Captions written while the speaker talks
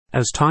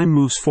As time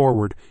moves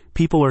forward,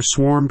 people are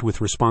swarmed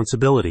with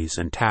responsibilities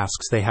and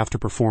tasks they have to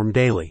perform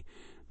daily.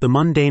 The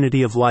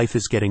mundanity of life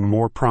is getting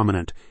more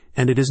prominent,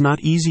 and it is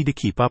not easy to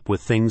keep up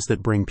with things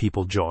that bring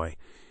people joy.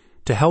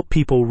 To help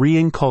people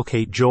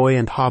re-inculcate joy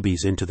and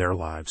hobbies into their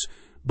lives,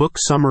 Book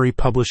Summary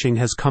Publishing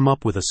has come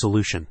up with a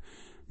solution.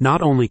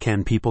 Not only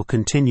can people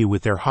continue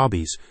with their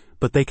hobbies,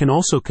 but they can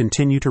also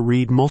continue to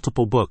read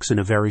multiple books in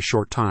a very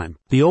short time.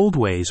 The old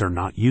ways are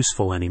not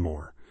useful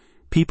anymore.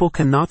 People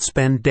cannot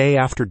spend day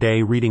after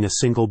day reading a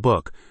single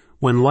book.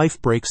 When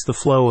life breaks the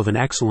flow of an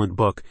excellent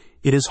book,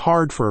 it is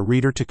hard for a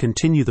reader to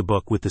continue the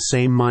book with the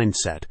same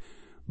mindset.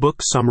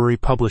 Book Summary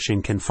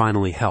Publishing can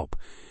finally help.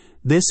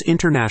 This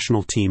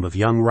international team of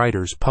young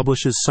writers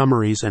publishes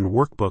summaries and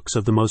workbooks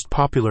of the most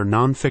popular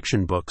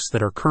nonfiction books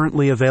that are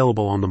currently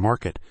available on the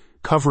market,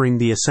 covering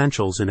the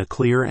essentials in a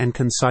clear and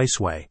concise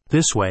way.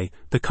 This way,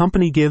 the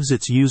company gives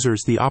its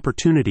users the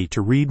opportunity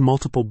to read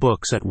multiple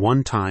books at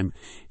one time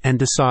and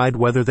decide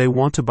whether they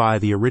want to buy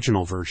the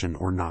original version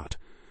or not.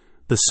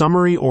 The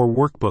summary or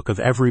workbook of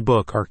every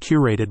book are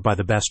curated by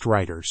the best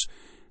writers.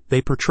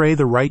 They portray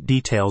the right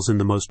details in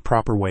the most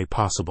proper way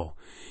possible.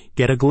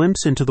 Get a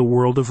glimpse into the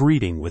world of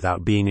reading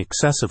without being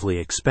excessively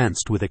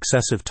expensed with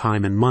excessive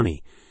time and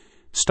money.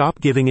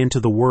 Stop giving into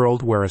the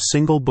world where a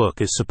single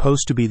book is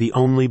supposed to be the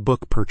only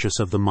book purchase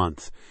of the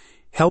month.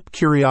 Help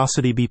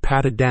curiosity be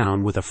patted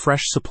down with a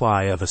fresh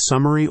supply of a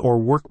summary or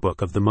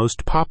workbook of the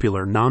most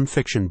popular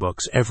nonfiction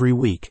books every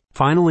week.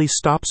 Finally,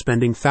 stop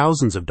spending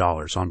thousands of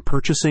dollars on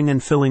purchasing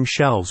and filling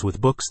shelves with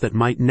books that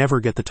might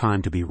never get the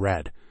time to be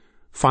read.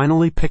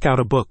 Finally, pick out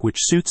a book which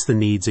suits the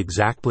needs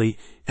exactly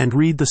and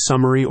read the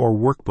summary or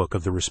workbook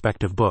of the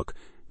respective book.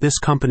 This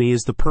company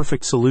is the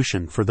perfect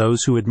solution for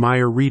those who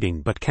admire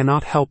reading but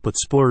cannot help but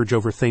splurge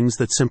over things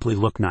that simply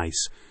look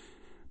nice.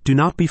 Do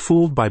not be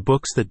fooled by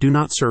books that do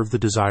not serve the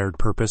desired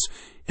purpose,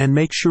 and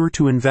make sure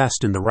to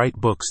invest in the right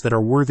books that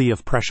are worthy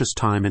of precious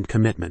time and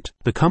commitment.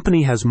 The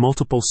company has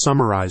multiple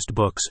summarized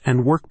books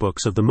and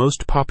workbooks of the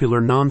most popular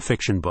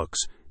nonfiction books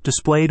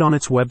displayed on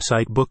its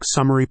website Book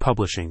Summary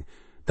Publishing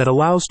that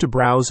allows to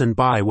browse and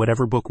buy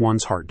whatever book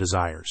one's heart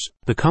desires.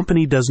 The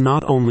company does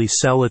not only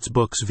sell its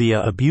books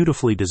via a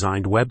beautifully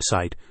designed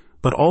website,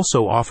 but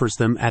also offers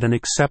them at an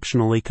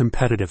exceptionally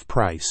competitive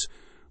price.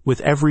 With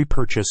every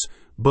purchase,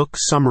 Book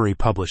Summary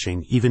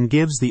Publishing even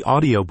gives the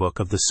audiobook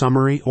of the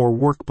summary or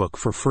workbook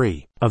for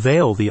free.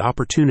 Avail the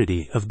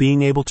opportunity of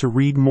being able to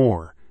read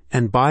more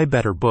and buy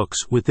better books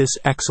with this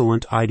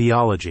excellent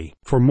ideology.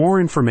 For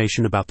more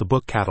information about the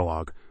book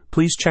catalog,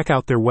 please check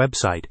out their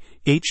website,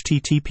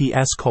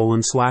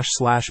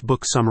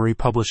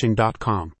 https://booksummarypublishing.com.